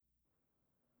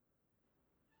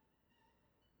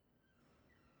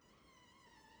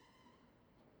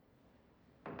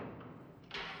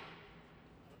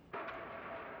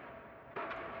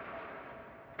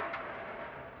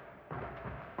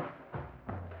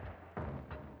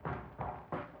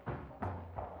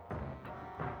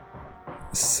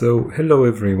So, hello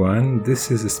everyone.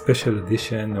 This is a special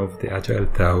edition of the Agile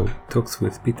Tao Talks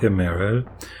with Peter Merrill,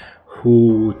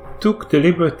 who took the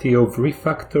liberty of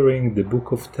refactoring the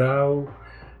Book of Tao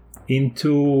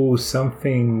into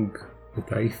something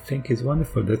that I think is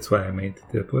wonderful. That's why I made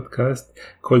the podcast,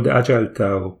 called the Agile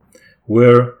Tao,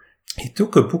 where he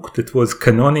took a book that was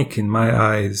canonic in my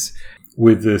eyes,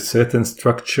 with a certain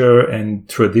structure and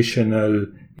traditional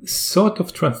sort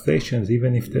of translations,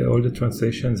 even if all the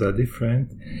translations are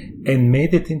different, and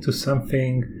made it into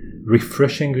something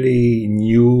refreshingly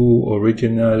new,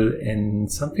 original,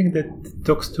 and something that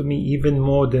talks to me even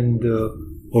more than the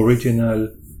original.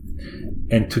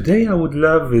 And today I would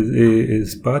love,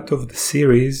 as part of the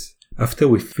series, after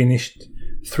we finished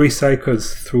 3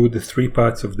 cycles through the 3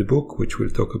 parts of the book, which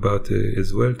we'll talk about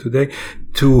as well today,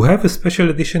 to have a special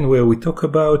edition where we talk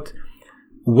about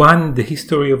 1, the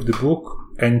history of the book,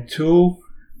 and 2,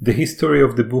 the history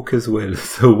of the book as well.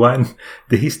 So 1,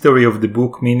 the history of the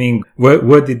book, meaning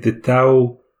where did the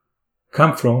Tao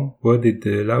come from? Where did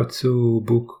the Lao Tzu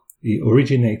book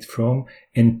originate from?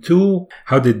 And 2,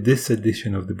 how did this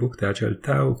edition of the book, the Agile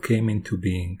Tao, came into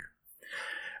being?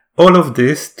 All of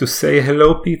this to say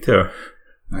hello, Peter.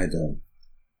 I don't.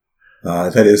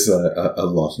 That is a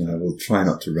lot, and I will try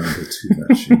not to ramble too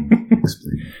much in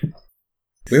explaining.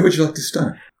 Where would you like to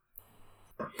start?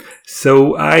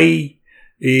 So I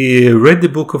read the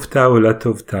Book of Tao a lot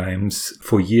of times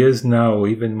for years now,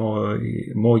 even more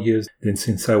years than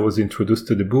since I was introduced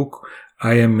to the book.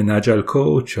 I am an Agile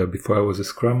coach. Before I was a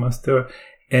Scrum Master,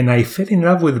 and I fell in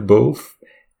love with both.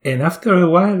 And after a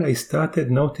while, I started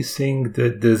noticing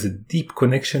that there's a deep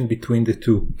connection between the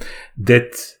two.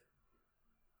 That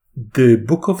the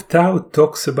Book of Tao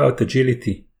talks about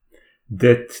agility.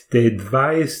 That the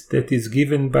advice that is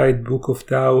given by the Book of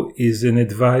Tao is an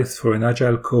advice for an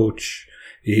Agile coach.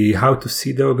 How to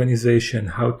see the organization,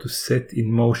 how to set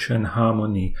in motion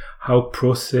harmony, how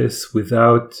process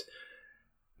without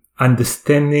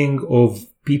understanding of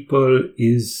people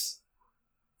is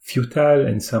futile,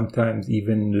 and sometimes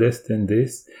even less than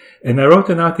this. And I wrote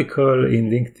an article in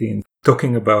LinkedIn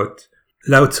talking about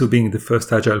Lao Tzu being the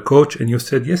first Agile coach, and you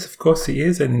said, yes, of course he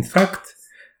is. And in fact,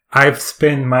 I've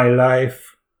spent my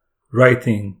life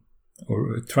writing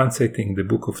or translating the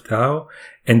Book of Tao,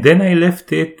 and then I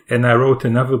left it and I wrote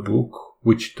another book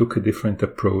which took a different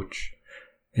approach.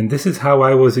 And this is how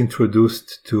I was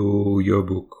introduced to your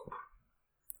book.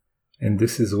 And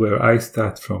this is where I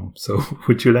start from. So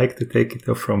would you like to take it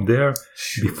off from there?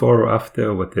 Sure. Before or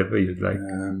after, whatever you'd like.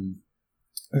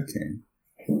 Okay.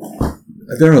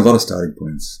 There are a lot of starting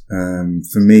points.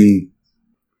 For me,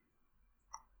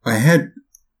 I had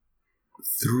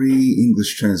 3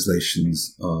 English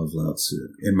translations of Lao Tzu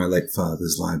in my late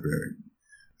father's library.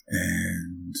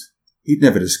 And he'd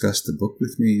never discussed the book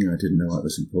with me. I didn't know what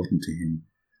was important to him.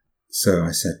 So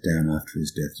I sat down after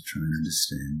his death to try and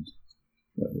understand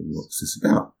what's this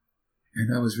about.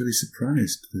 And I was really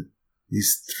surprised that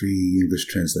these 3 English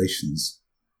translations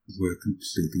were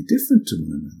completely different to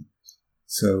one another.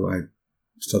 So I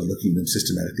started looking at them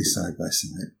systematically side by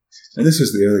side. And this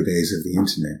was the early days of the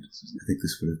internet. I think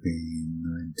this would have been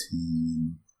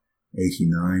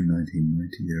 1989,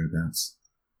 1990, thereabouts.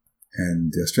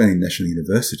 And the Australian National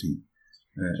University,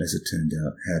 as it turned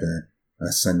out, had a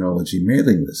sinology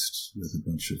mailing list with a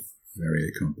bunch of very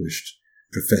accomplished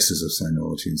professors of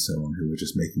sinology and so on who were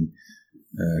just making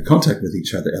contact with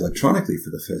each other electronically for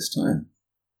the first time.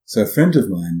 So a friend of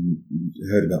mine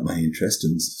heard about my interest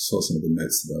and saw some of the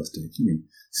notes that I was taking and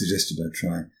suggested I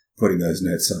try putting those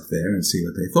notes up there and see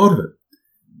what they thought of it.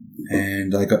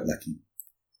 And I got lucky.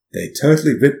 They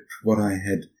totally ripped what I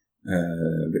had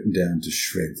written down to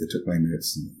shreds. They took my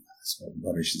notes and that's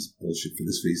rubbish, this bullshit for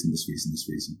this reason, this reason, this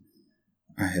reason.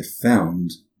 I had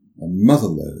found a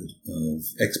motherlode of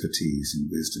expertise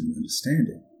and wisdom and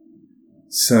understanding.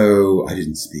 So I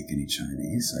didn't speak any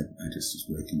Chinese. I just was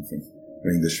working from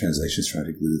English translations, trying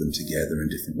to glue them together in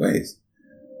different ways.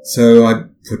 So I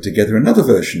put together another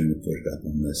version and put it up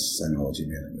on this sinology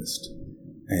mailing list.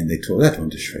 And they tore that one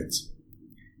to shreds.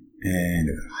 And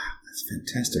wow, that's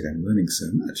fantastic. I'm learning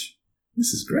so much.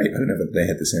 This is great. I don't know if they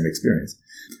had the same experience.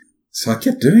 So I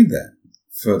kept doing that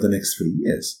for the next 3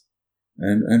 years.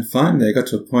 And finally I got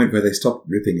to a point where they stopped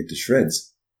ripping it to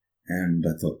shreds. And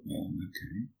I thought, oh,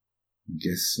 okay. I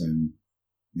guess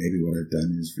maybe what I've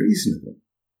done is reasonable.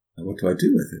 What do I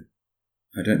do with it?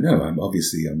 I don't know. I'm not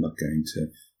going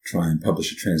to try and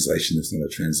publish a translation that's not a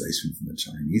translation from the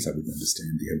Chinese. I wouldn't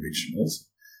understand the originals.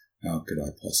 How could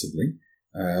I possibly?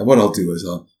 What I'll do is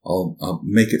I'll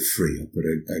make it free. I'll put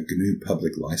a GNU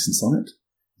public license on it,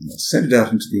 and I'll send it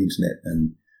out into the internet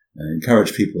and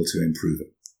encourage people to improve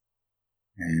it.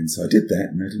 And so I did that,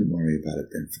 and I didn't worry about it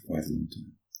then for quite a long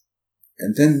time.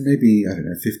 And then maybe,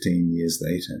 15 years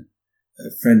later, a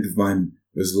friend of mine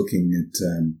was looking at,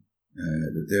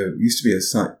 there used to be a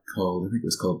site called, I think it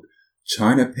was called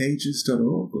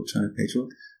ChinaPages.org or ChinaPage.org,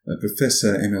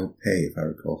 Professor M.L. Pei, if I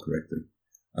recall correctly.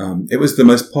 It was the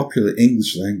most popular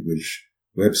English language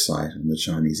website on the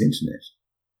Chinese internet.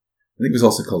 I think it was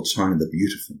also called China the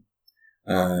Beautiful.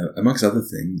 Amongst other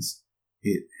things,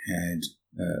 it had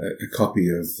a copy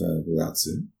of Lao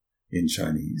Tzu in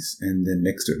Chinese, and then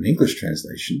next to it an English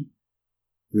translation,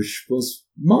 which was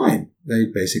mine.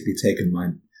 They'd basically taken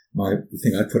the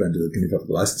thing I put under the GNU public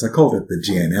license. I called it the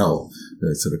GNL,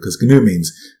 because GNU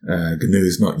means GNU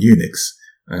is not Unix.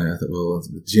 I thought, well,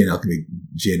 GNL can be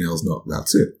GNL's not Lao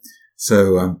Tzu.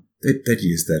 So they'd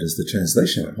used that as the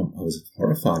translation. I was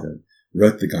horrified. I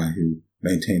wrote the guy who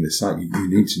maintained the site, you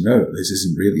need to know that this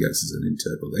isn't really us as an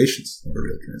interpolation, it's not a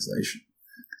real translation.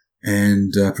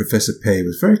 And Professor Pei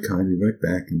was very kind. He wrote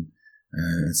back and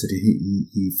said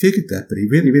he figured that, but he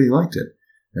really, really liked it.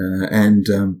 And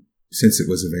since it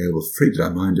was available free, did I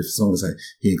mind if, as long as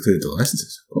he included the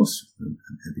licenses? Of course, I'm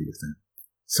happy with that.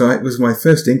 So it was my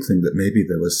first inkling that maybe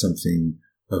there was something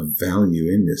of value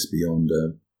in this beyond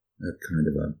a kind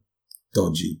of a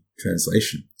dodgy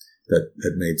translation that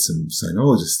had made some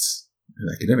sinologists,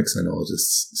 academic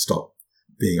sinologists, stop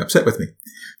being upset with me.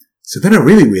 So then a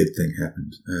really weird thing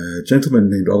happened. A gentleman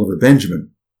named Oliver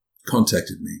Benjamin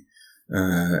contacted me,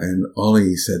 and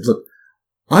Ollie said, look,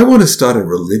 I want to start a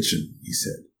religion, he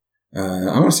said.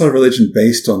 I want to start a religion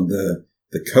based on the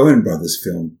Coen brothers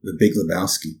film, The Big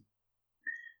Lebowski.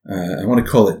 I want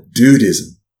to call it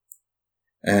Dudism.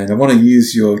 And I want to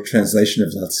use your translation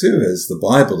of Lao Tzu as the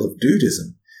Bible of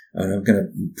Dudism. And I'm going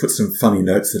to put some funny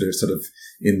notes that are sort of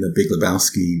in the Big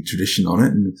Lebowski tradition on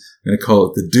it, and I'm going to call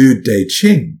it the Dude De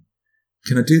Ching.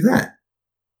 Can I do that?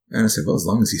 And I said, well, as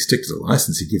long as you stick to the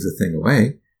license, you give the thing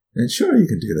away, then sure, you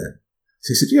can do that.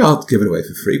 So he said, yeah, I'll give it away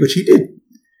for free, which he did.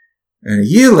 And a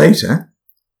year later,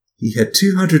 he had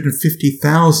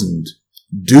 250,000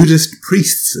 Dudist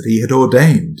priests that he had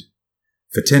ordained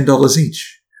for $10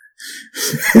 each.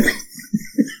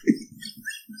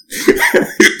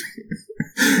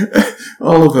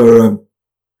 Oliver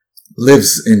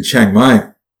lives in Chiang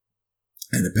Mai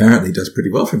and apparently does pretty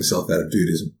well for himself out of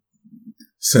Dudism.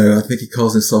 So I think he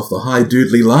calls himself the High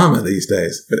Doodly Lama these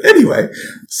days. But anyway,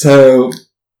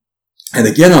 and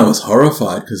again I was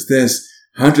horrified because there's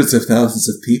hundreds of thousands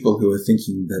of people who are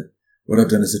thinking that what I've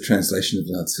done is a translation of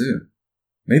Lao Tzu.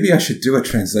 Maybe I should do a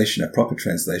proper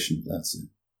translation of Lao Tzu.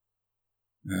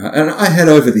 And I had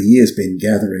over the years been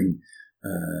gathering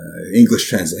English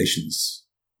translations.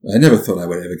 I never thought I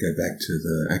would ever go back to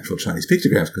the actual Chinese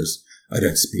pictograms because I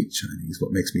don't speak Chinese.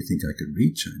 What makes me think I could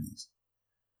read Chinese?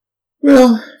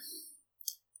 Well,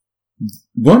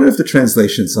 one of the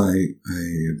translations I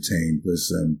obtained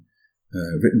was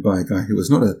written by a guy who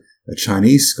was not a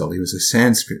Chinese scholar. He was a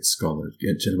Sanskrit scholar,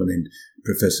 a gentleman named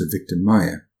Professor Victor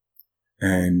Meyer.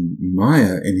 And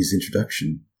Meyer, in his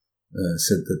introduction,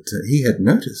 said that he had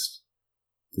noticed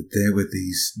that there were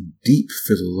these deep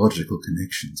philological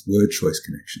connections, word choice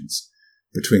connections,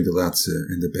 between the Lao Tzu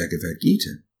and the Bhagavad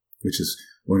Gita, which is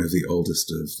one of the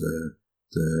oldest of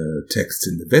the texts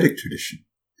in the Vedic tradition.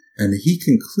 And he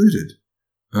concluded,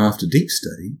 after deep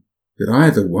study, that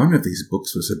either one of these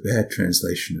books was a bad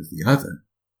translation of the other,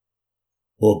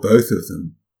 or both of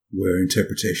them were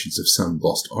interpretations of some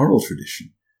lost oral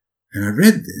tradition. And I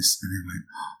read this and I went,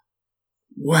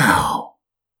 wow,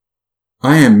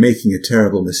 I am making a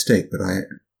terrible mistake, but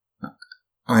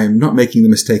I am not making the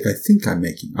mistake I think I'm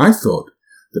making. I thought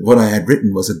that what I had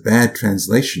written was a bad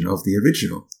translation of the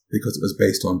original because it was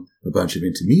based on a bunch of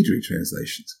intermediary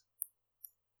translations.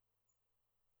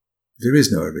 There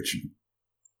is no original.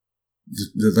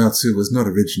 The Lao Tzu was not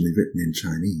originally written in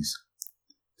Chinese.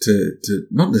 To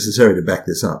not necessarily to back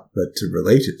this up, but to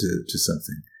relate it to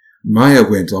something. Meyer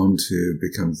went on to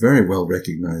become very well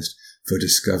recognized for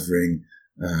discovering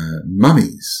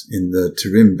mummies in the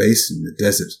Tarim Basin, the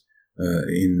desert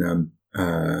in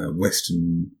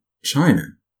western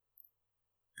China.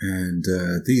 And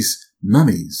these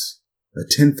mummies are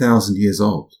 10,000 years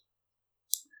old.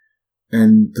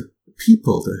 And the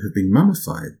people that have been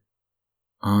mummified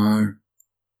are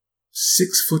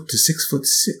 6 foot to 6'6",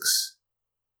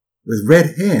 with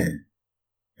red hair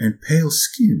and pale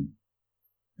skin.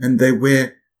 And they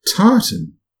wear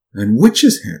tartan and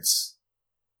witches' hats.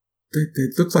 They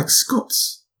look like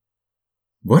Scots.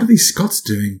 What are these Scots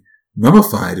doing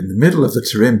mummified in the middle of the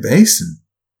Tarim Basin?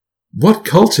 What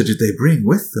culture did they bring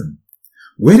with them?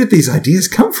 Where did these ideas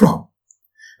come from?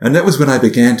 And that was when I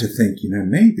began to think,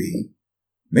 maybe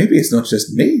maybe it's not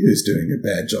just me who's doing a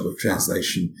bad job of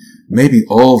translation. Maybe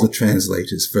all the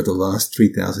translators for the last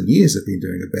 3,000 years have been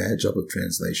doing a bad job of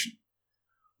translation.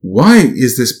 Why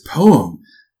is this poem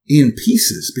in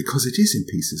pieces? Because it is in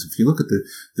pieces. If you look at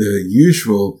the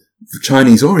usual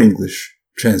Chinese or English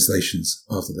translations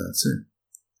of the Lao Tzu,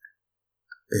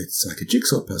 it's like a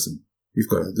jigsaw puzzle. You've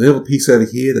got a little piece over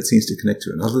here that seems to connect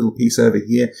to another little piece over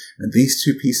here, and these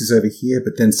two pieces over here,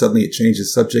 but then suddenly it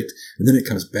changes subject, and then it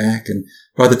comes back, and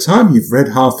by the time you've read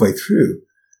halfway through,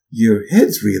 your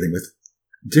head's reeling with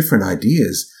different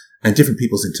ideas and different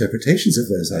people's interpretations of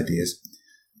those ideas.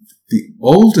 The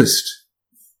oldest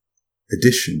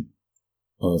edition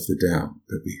of the Tao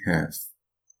that we have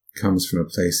comes from a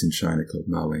place in China called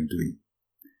Mawangdui.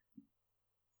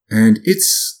 And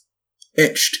it's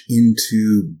etched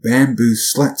into bamboo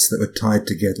slats that were tied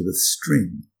together with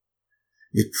string.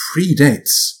 It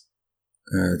predates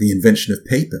the invention of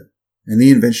paper and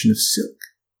the invention of silk.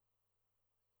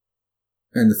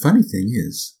 And the funny thing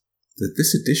is that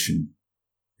this edition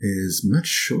is much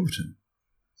shorter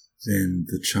than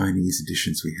the Chinese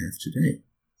editions we have today.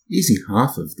 Easy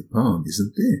half of the poem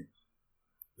isn't there.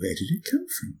 Where did it come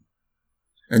from?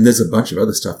 And there's a bunch of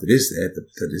other stuff that is there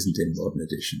that isn't in modern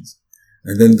editions.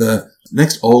 And then the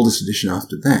next oldest edition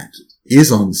after that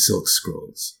is on silk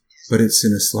scrolls, but it's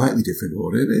in a slightly different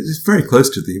order. It's very close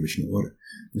to the original order.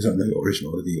 It's not the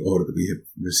original order, the order that we have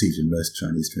received in most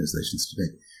Chinese translations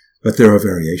today. But there are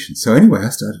variations. So anyway, I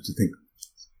started to think,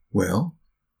 well,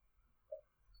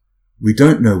 we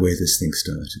don't know where this thing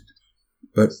started,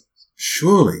 but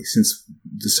surely, since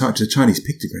the Chinese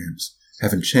pictograms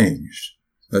haven't changed,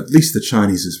 at least the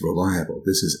Chinese is reliable.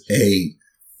 This is a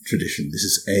tradition. This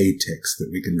is a text that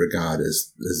we can regard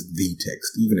as the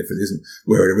text, even if it isn't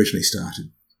where it originally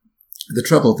started. The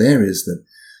trouble there is that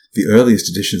the earliest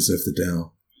editions of the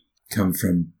Tao come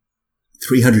from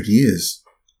 300 years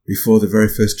before the very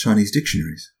first Chinese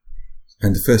dictionaries.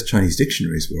 And the first Chinese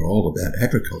dictionaries were all about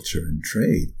agriculture and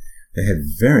trade. They had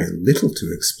very little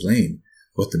to explain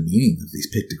what the meaning of these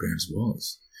pictograms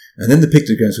was. And then the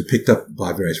pictograms were picked up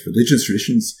by various religious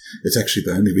traditions. It's actually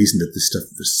the only reason that this stuff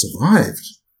survived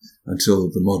until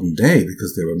the modern day,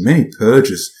 because there were many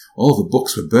purges. All the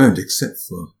books were burned except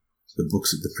for the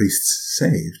books that the priests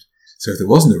saved. So if there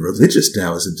wasn't a religious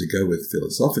Taoism to go with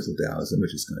philosophical Taoism,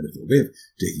 which is kind of what we're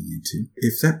digging into,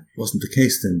 if that wasn't the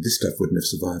case, then this stuff wouldn't have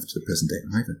survived to the present day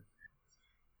either.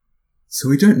 So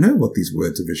we don't know what these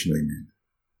words originally meant.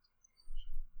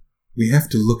 We have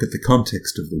to look at the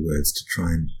context of the words to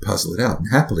try and puzzle it out. And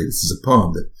happily, this is a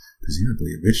poem that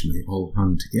presumably originally all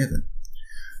hung together.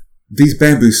 These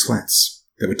bamboo slats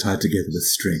that were tied together with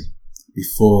string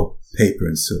before paper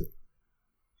and silk,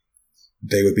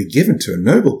 they would be given to a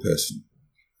noble person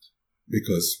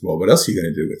because, well, what else are you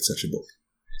going to do with such a book?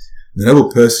 The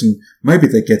noble person, maybe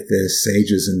they get their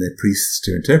sages and their priests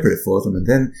to interpret it for them, and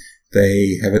then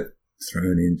they have it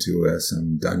thrown into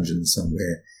some dungeon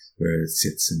somewhere where it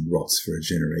sits and rots for a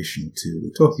generation or two.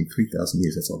 We're talking 3,000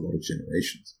 years, that's a lot of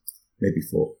generations, maybe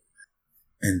 4.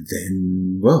 And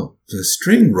then, well, the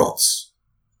string rots.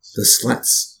 The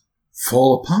slats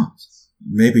fall apart.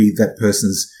 Maybe that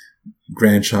person's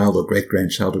grandchild or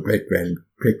great-grandchild or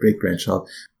great-great-great-grandchild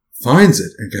finds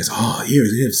it and goes, oh, here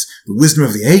it is, the wisdom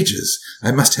of the ages.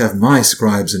 I must have my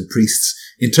scribes and priests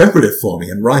interpret it for me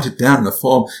and write it down in a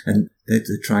form. And they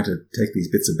try to take these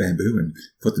bits of bamboo and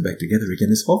put them back together again.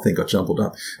 This whole thing got jumbled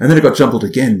up. And then it got jumbled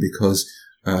again because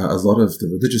a lot of the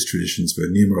religious traditions were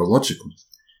numerological.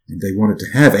 And they wanted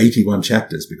to have 81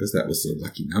 chapters because that was the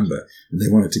lucky number. And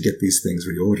they wanted to get these things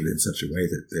reordered in such a way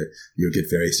that you'll get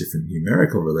various different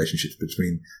numerical relationships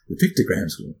between the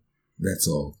pictograms. Well, that's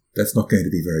all. That's not going to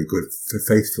be very good for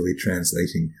faithfully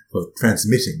translating or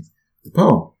transmitting the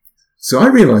poem. So I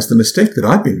realized the mistake that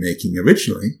I'd been making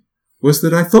originally was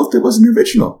that I thought there was an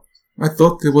original. I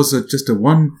thought there was just a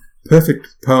one perfect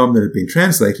poem that had been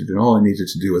translated and all I needed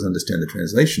to do was understand the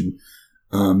translation.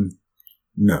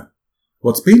 No.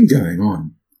 What's been going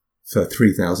on for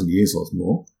 3,000 years or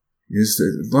more is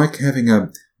like having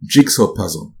a jigsaw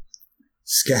puzzle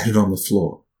scattered on the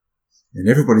floor. And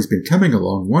everybody's been coming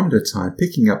along one at a time,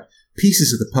 picking up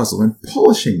pieces of the puzzle and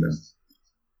polishing them,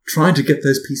 trying to get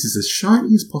those pieces as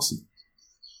shiny as possible.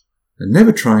 And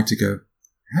never trying to go,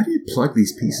 how do you plug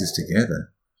these pieces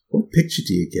together? What picture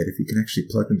do you get if you can actually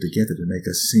plug them together to make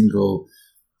a single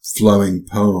flowing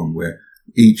poem where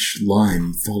each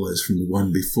line follows from the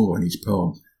one before and each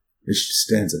poem, each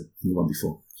stanza from the one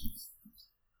before?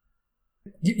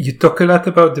 You talk a lot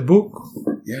about the book.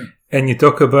 Yeah. And you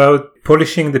talk about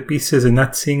polishing the pieces and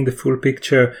not seeing the full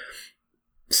picture.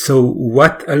 So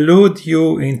what allured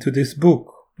you into this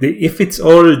book? If it's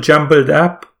all jumbled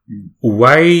up,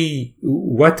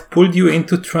 what pulled you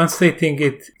into translating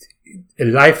it? A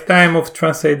lifetime of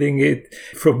translating it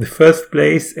from the first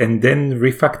place and then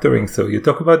refactoring. So you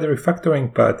talk about the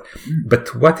refactoring part,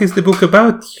 but what is the book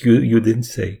about? You didn't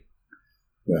say.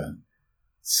 Well,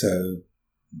 so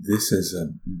this is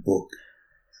a book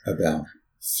about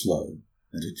flow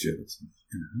and agility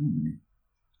and harmony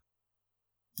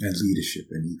and leadership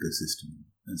and ecosystem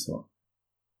and so on.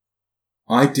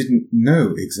 I didn't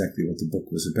know exactly what the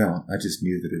book was about. I just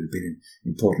knew that it had been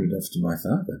important enough to my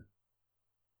father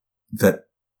that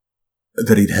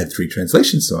he'd had 3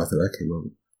 translations. So I thought, okay, well,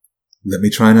 let me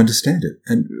try and understand it.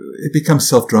 And it becomes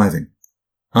self-driving.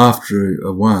 After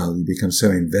a while, you become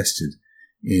so invested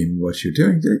in what you're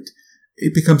doing that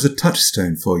it becomes a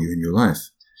touchstone for you in your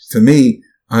life. For me,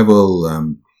 I will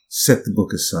set the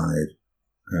book aside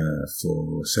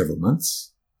for several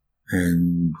months,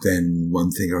 and then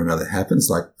one thing or another happens,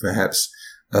 like perhaps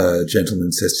a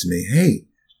gentleman says to me, hey,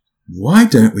 why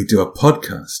don't we do a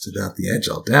podcast about the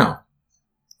Agile DAO?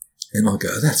 And I'll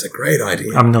go, that's a great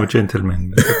idea. I'm no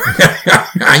gentleman.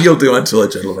 You'll do until a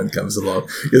gentleman comes along.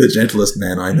 You're the gentlest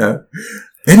man I know.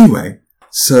 Anyway,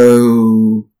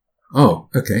 so,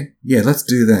 okay, yeah, let's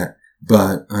do that.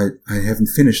 But I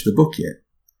haven't finished the book yet.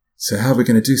 So how are we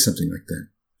going to do something like that?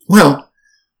 Well,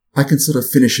 I can sort of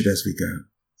finish it as we go.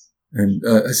 And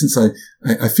since I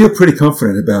feel pretty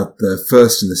confident about the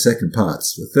first and the second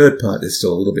parts, the third part is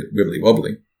still a little bit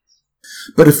wibbly-wobbly.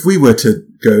 But if we were to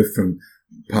go from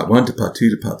part 1 to part 2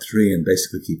 to part 3 and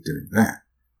basically keep doing that,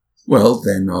 well,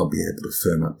 then I'll be able to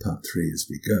firm up part 3 as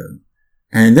we go.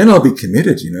 And then I'll be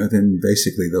committed, then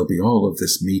basically there'll be all of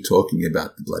this me talking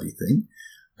about the bloody thing.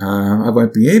 I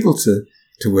won't be able to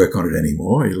work on it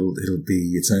anymore. It'll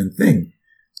be its own thing.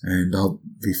 And I'll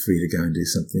be free to go and do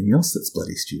something else that's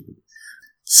bloody stupid.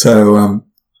 So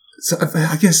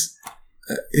I guess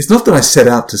it's not that I set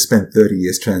out to spend 30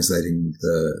 years translating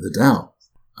the Tao.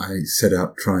 I set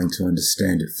out trying to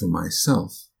understand it for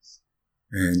myself.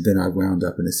 And then I wound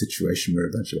up in a situation where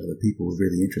a bunch of other people were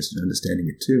really interested in understanding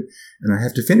it too. And I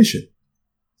have to finish it.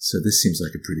 So this seems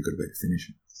like a pretty good way to finish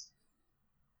it.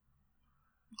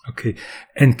 Okay.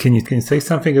 And can you say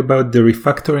something about the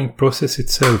refactoring process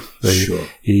itself? Sure.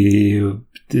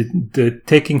 The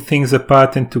taking things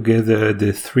apart and together,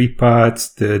 the 3 parts,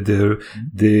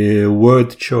 the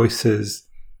word choices.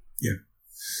 Yeah.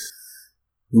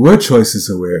 The word choices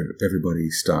are where everybody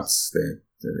starts there.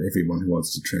 Everyone who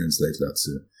wants to translate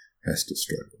Lao-Tzu has to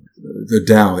struggle. The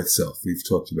Tao itself, we've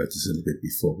talked about this a little bit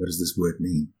before. What does this word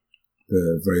mean?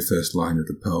 The very first line of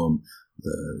the poem,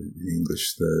 in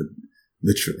English,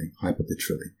 literally,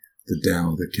 hyperliterally, the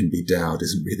Tao that can be Taoed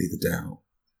isn't really the Tao.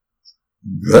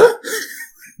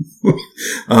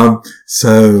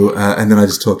 And then I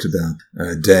just talked about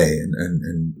day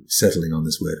and settling on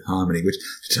this word harmony, which,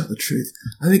 to tell the truth,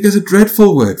 I think is a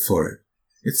dreadful word for it.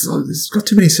 It's got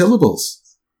too many syllables.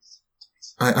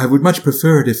 I would much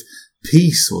prefer it if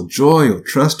peace or joy or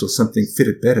trust or something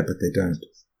fitted better, but they don't.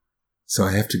 So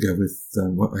I have to go with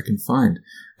what I can find.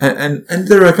 And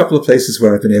there are a couple of places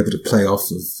where I've been able to play off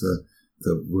of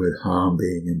the word harm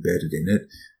being embedded in it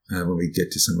when we get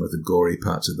to some of the gory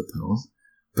parts of the poem.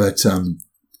 But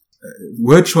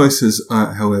word choices,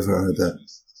 however,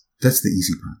 that's the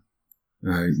easy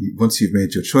part. Once you've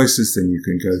made your choices, then you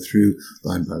can go through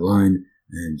line by line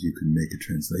and you can make a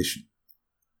translation.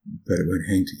 But it won't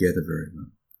hang together very well.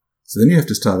 So then you have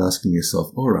to start asking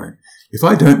yourself, all right, if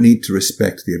I don't need to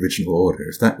respect the original order,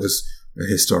 if that was a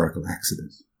historical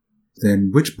accident, then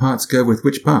which parts go with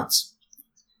which parts?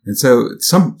 And so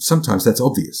sometimes that's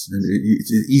obvious, and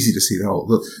it's easy to see that. Oh,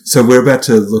 look. So we're about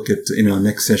to look at, in our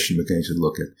next session, we're going to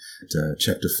look at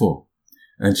chapter 4.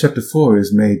 And chapter 4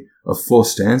 is made of 4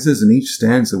 stanzas, and each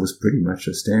stanza was pretty much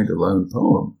a standalone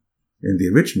poem in the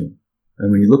original.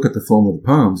 And when you look at the form of the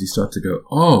poems, you start to go,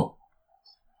 oh,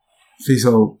 these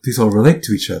all relate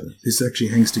to each other. This actually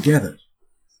hangs together.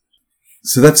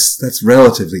 So that's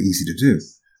relatively easy to do.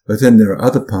 But then there are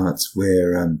other parts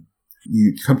where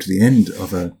you come to the end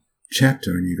of a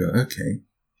chapter and you go, okay,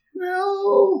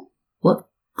 well, what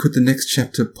could the next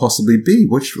chapter possibly be?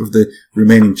 Which of the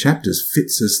remaining chapters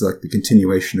fits as like the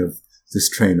continuation of this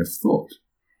train of thought?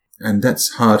 And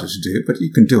that's harder to do, but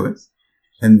you can do it.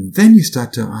 And then you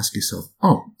start to ask yourself,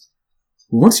 oh,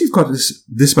 well, once you've got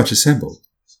this much assembled,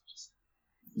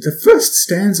 the first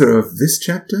stanza of this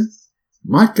chapter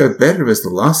might go better as the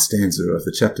last stanza of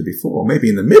the chapter before, maybe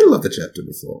in the middle of the chapter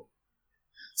before.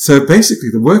 So basically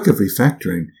the work of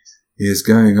refactoring is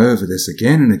going over this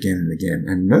again and again and again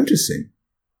and noticing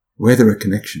where there are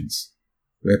connections,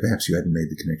 where perhaps you hadn't made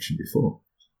the connection before.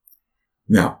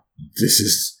 Now,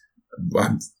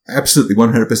 I'm absolutely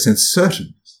 100%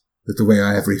 certain that the way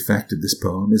I have refactored this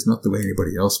poem is not the way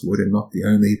anybody else would and not the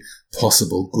only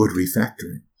possible good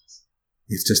refactoring.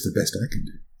 It's just the best I can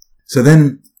do. So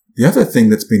then the other thing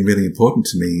that's been really important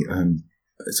to me,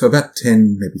 so about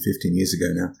 10, maybe 15 years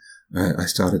ago now, I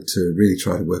started to really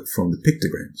try to work from the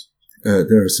pictograms.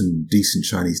 There are some decent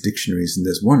Chinese dictionaries, and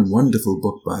there's one wonderful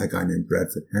book by a guy named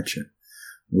Bradford Hatcher,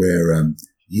 where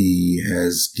he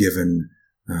has given,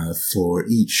 for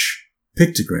each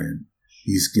pictogram,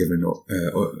 he's given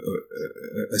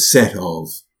a set of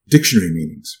dictionary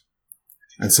meanings.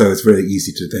 And so it's very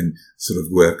easy to then sort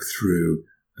of work through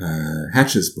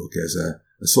Hatcher's book as a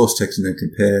source text and then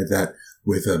compare that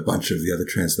with a bunch of the other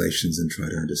translations and try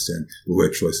to understand the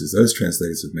word choices those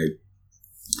translators have made.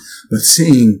 But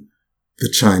seeing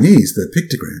the Chinese, the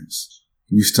pictograms,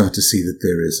 you start to see that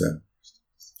there is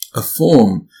a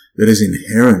form that is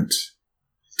inherent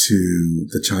to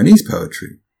the Chinese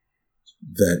poetry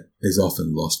that is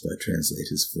often lost by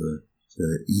translators for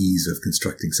the ease of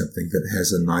constructing something that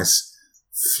has a nice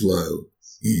flow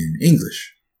in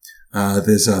English.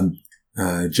 There's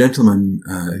a gentleman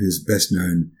who's best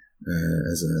known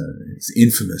is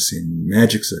infamous in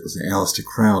magic circles, Aleister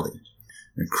Crowley.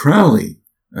 And Crowley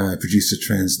produced a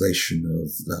translation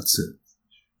of Lao Tzu.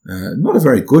 Not a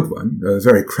very good one, a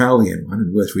very Crowleyan one,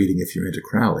 and worth reading if you're into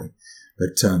Crowley.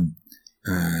 But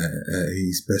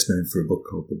he's best known for a book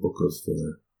called The Book of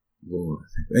Law, I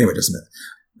think. Anyway, it doesn't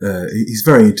matter. He's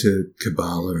very into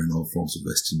Kabbalah and all forms of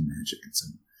Western magic and so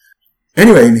on.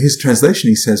 Anyway, in his translation,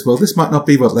 he says, well, this might not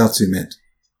be what Lao Tzu meant,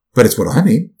 but it's what I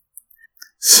mean.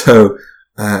 So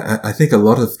I think a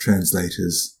lot of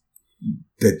translators,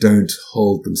 they don't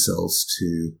hold themselves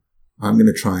to, I'm going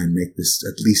to try and make this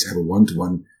at least have a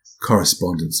one-to-one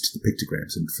correspondence to the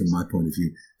pictograms. And from my point of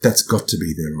view, that's got to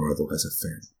be there or otherwise I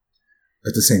fail.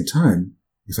 At the same time,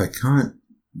 if I can't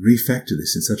refactor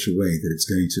this in such a way that it's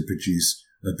going to produce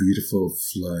a beautiful,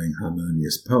 flowing,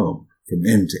 harmonious poem from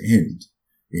end to end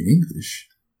in English,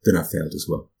 then I failed as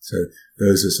well. So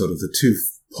those are sort of the two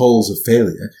poles of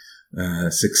failure.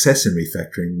 Success in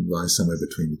refactoring lies somewhere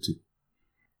between the two.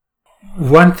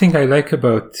 One thing I like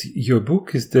about your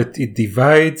book is that it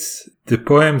divides the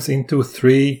poems into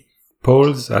three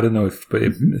poles. I don't know if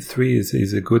three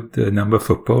is a good number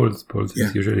for poles. Poles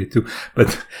is usually two,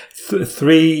 but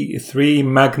three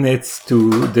magnets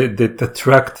that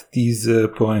attract these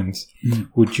poems.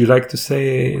 Would you like to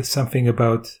say something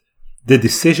about the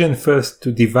decision first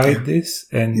to divide this,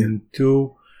 and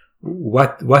two,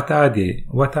 what are they?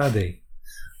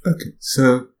 Okay,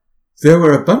 so there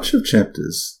were a bunch of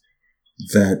chapters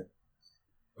that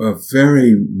are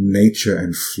very nature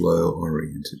and flow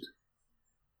oriented.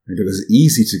 And it was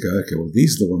easy to go, okay, well,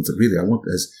 these are the ones that really I want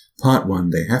as part one.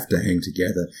 They have to hang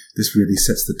together. This really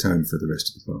sets the tone for the rest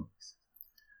of the poem.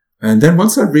 And then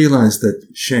once I realized that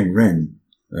Sheng Ren,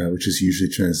 which is usually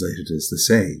translated as the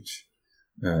sage,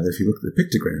 if you look at the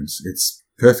pictograms, it's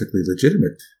perfectly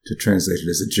legitimate to translate it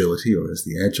as agility or as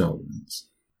the agile ones.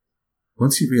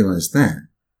 Once you realize that,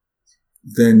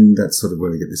 then that's sort of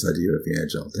where we get this idea of the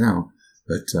Agile Tao.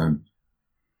 But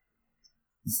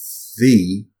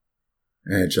the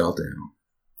Agile Tao,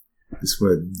 this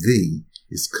word "the"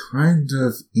 is kind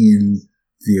of in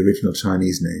the original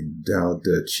Chinese name, Dao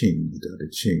De Qing, Dao De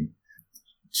Qing.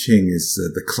 Qing is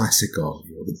the classic of,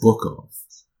 or the book of.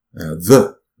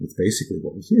 The is basically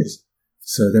what it is.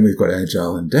 So then we've got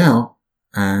Agile and Tao,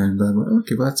 and I'm like,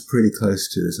 okay, well, that's pretty close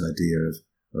to this idea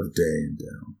of day and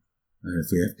Tao. And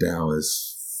if we have Tao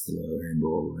as flow and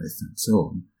all life and so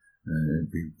on,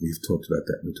 we've talked about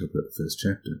that when we talked about the first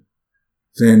chapter,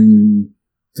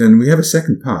 then we have a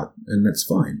second part, and that's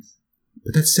fine.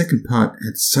 But that second part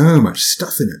had so much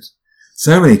stuff in it,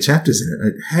 so many chapters in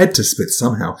it, it had to split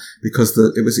somehow, because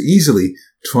it was easily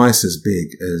twice as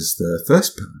big as the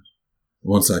first part,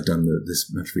 once I'd done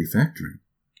this much refactoring.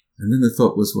 And then the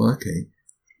thought was, well, okay,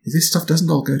 this stuff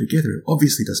doesn't all go together. It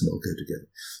obviously doesn't all go together.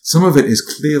 Some of it is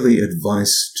clearly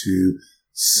advice to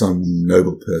some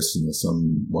noble person or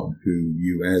someone who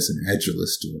you as an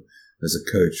agilist or as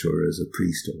a coach or as a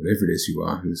priest or whatever it is you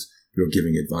are, you're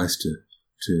giving advice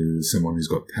to someone who's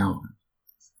got power.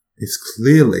 It's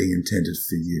clearly intended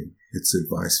for you. It's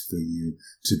advice for you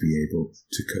to be able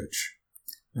to coach.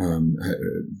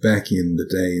 Back in the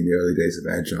day, in the early days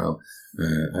of Agile,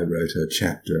 I wrote a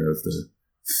chapter of the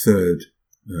third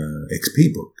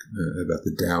XP book about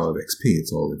the Tao of XP.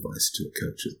 It's all advice to a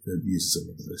coach that uses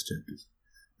all of those chapters.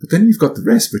 But then you've got the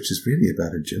rest, which is really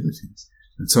about agility.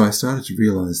 And so I started to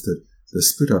realize that the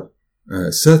split up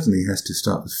certainly has to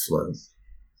start with flow.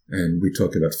 And we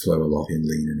talk about flow a lot in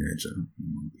Lean and Agile,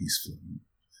 and Peace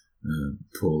Flow,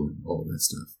 pull, and all of that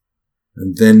stuff.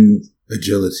 And then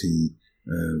agility,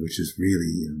 which is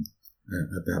really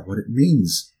about what it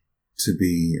means to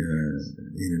be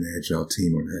in an Agile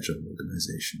team or an Agile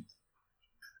organization.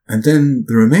 And then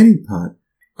the remaining part,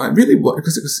 I really want,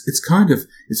 because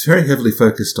it's very heavily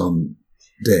focused on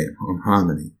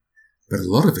harmony. But a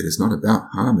lot of it is not about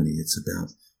harmony. It's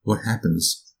about what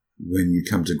happens when you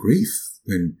come to grief,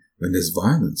 when there's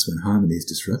violence, when harmony is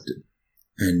disrupted.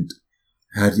 And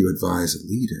how do you advise a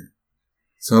leader?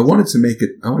 So I wanted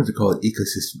to call it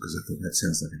ecosystem because I thought that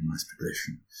sounds like a nice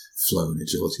progression, flow and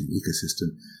agility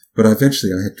ecosystem. But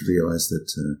eventually I had to realize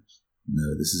that,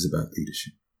 no, this is about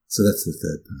leadership. So that's the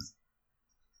third part.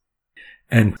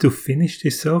 And to finish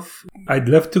this off, I'd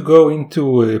love to go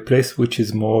into a place which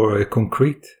is more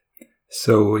concrete.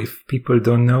 So if people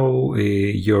don't know,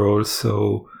 you're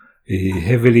also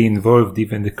heavily involved,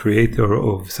 even the creator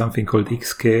of something called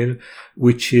Xscale,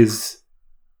 which is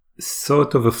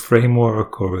sort of a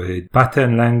framework or a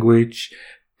pattern language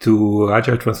to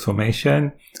agile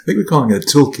transformation. I think we're calling it a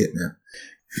toolkit now.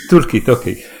 Toolkit,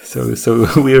 okay. So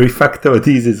we refactor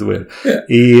these as well. Yeah.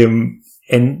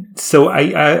 And so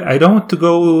I don't want to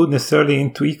go necessarily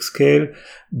into Xscale,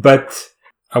 but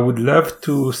I would love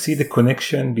to see the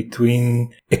connection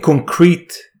between a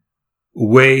concrete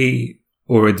way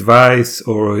or advice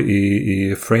or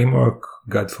a framework,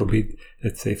 God forbid,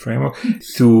 let's say framework,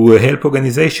 to help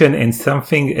organization, and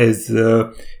something as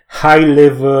high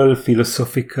level,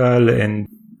 philosophical and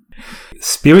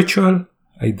spiritual,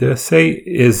 I dare say,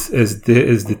 is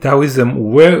the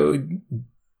Taoism. Where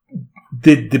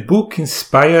did the book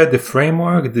inspire the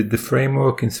framework? Did the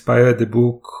framework inspire the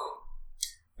book?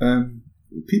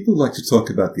 People like to talk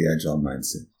about the Agile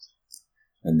mindset.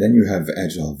 And then you have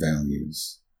Agile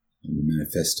values. And the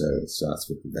manifesto starts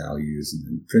with the values and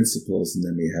then principles. And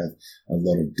then we have a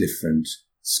lot of different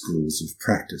schools of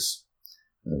practice,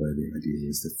 where the idea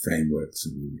is that frameworks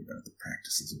are really about the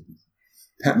practices.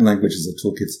 Pattern languages are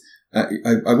toolkits.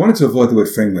 I wanted to avoid the word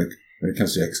framework when it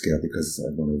comes to Xscale because I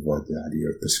want to avoid the idea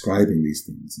of prescribing these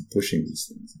things and pushing these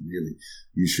things. And really,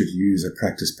 you should use a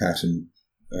practice pattern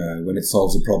when it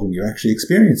solves a problem you're actually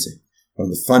experiencing. One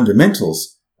of the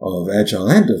fundamentals of Agile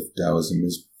and of Taoism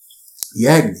is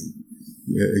Yagni.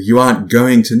 You aren't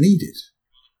going to need it.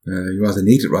 You either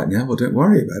need it right now or don't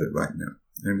worry about it right now.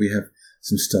 And we have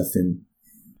some stuff in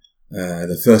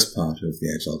the first part of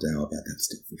the Agile Tao about that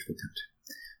stuff, which we'll come to.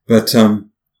 But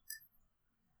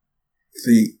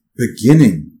the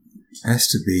beginning has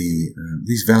to be,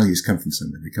 these values come from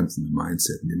somewhere. They come from the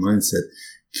mindset. And the mindset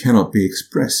cannot be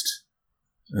expressed.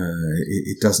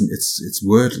 It doesn't, it's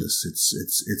wordless.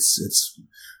 It's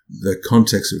the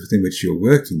context of within which you're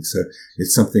working. So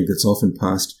it's something that's often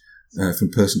passed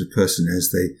from person to person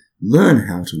as they learn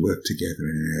how to work together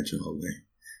in an agile way.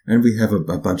 And we have a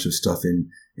bunch of stuff in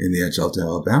the Agile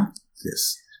Tao about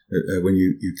this. When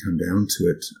you come down to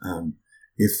it,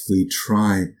 if we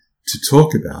try to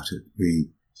talk about it, we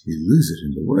lose it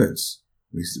in the words.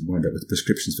 We wind up with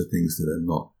prescriptions for things that are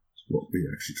not what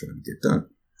we're actually trying to get done.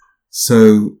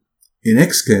 So in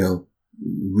Xscale,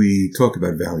 we talk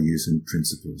about values and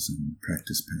principles and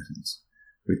practice patterns.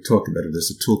 We talk about it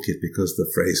as a toolkit because the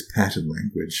phrase pattern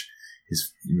language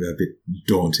is a bit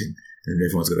daunting and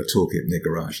everyone's got a toolkit in their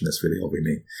garage and that's really all we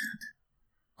mean.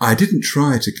 I didn't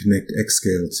try to connect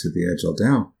Xscale to the Agile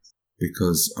Tao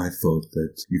because I thought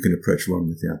that you can approach one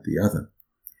without the other.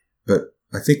 But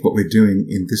I think what we're doing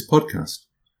in this podcast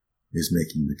is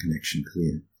making the connection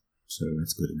clear. So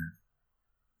that's good enough.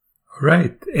 All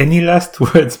right. Any last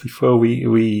words before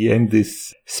we end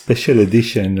this special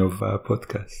edition of our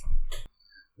podcast?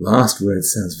 Last word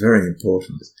sounds very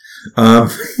important.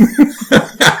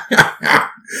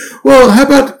 Well, how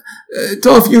about,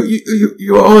 Dolph,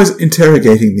 you're always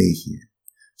interrogating me here.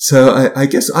 So I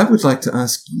guess I would like to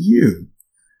ask you,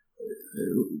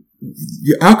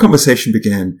 our conversation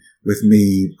began with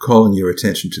me calling your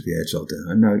attention to the Agile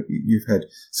Tao. I know you've had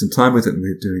some time with it and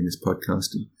we're doing this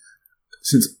podcast. And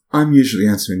since I'm usually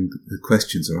answering the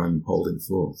questions or I'm holding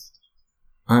forth,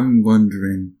 I'm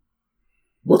wondering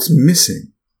what's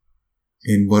missing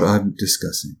in what I'm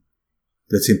discussing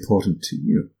that's important to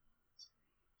you.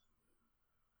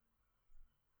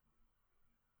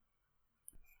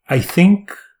 I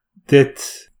think that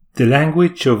the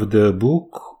language of the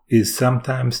book is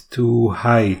sometimes too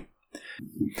high.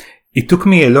 It took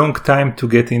me a long time to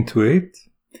get into it.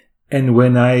 And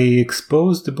when I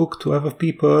expose the book to other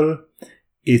people,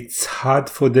 it's hard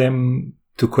for them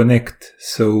to connect.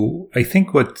 So I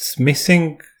think what's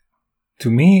missing to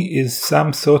me is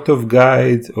some sort of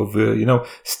guide of,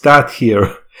 start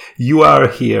here. You are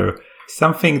here.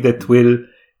 Something that will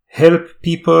help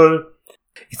people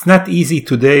It's not easy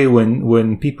today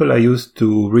when people are used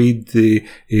to read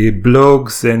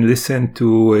blogs and listen to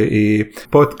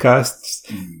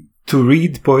podcasts to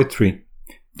read poetry,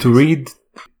 to read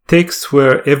texts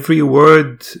where every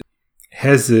word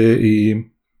has a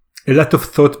lot of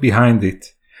thought behind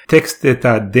it, texts that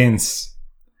are dense.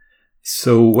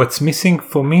 So what's missing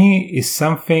for me is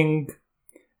something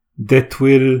that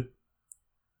will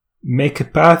make a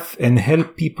path and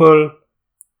help people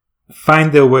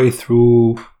find their way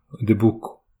through the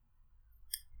book.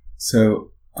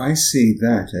 So I see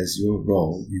that as your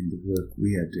role in the work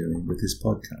we are doing with this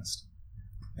podcast.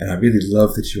 And I really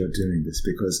love that you are doing this,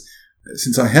 because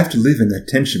since I have to live in that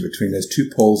tension between those two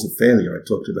poles of failure I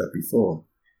talked about before,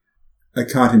 I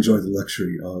can't enjoy the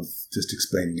luxury of just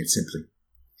explaining it simply.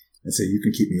 And so you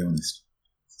can keep me honest.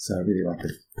 So I really like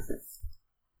it.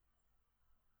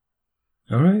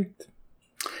 All right.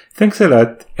 Thanks a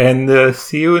lot, and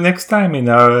see you next time in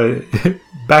our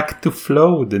Back to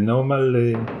Flow, the normal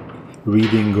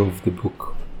reading of the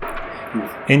book.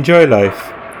 Enjoy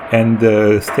life, and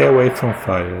stay away from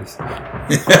fires.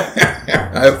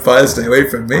 I hope fires stay away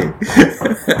from me.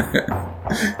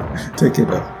 Take care,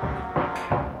 Bill.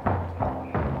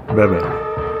 Bye-bye.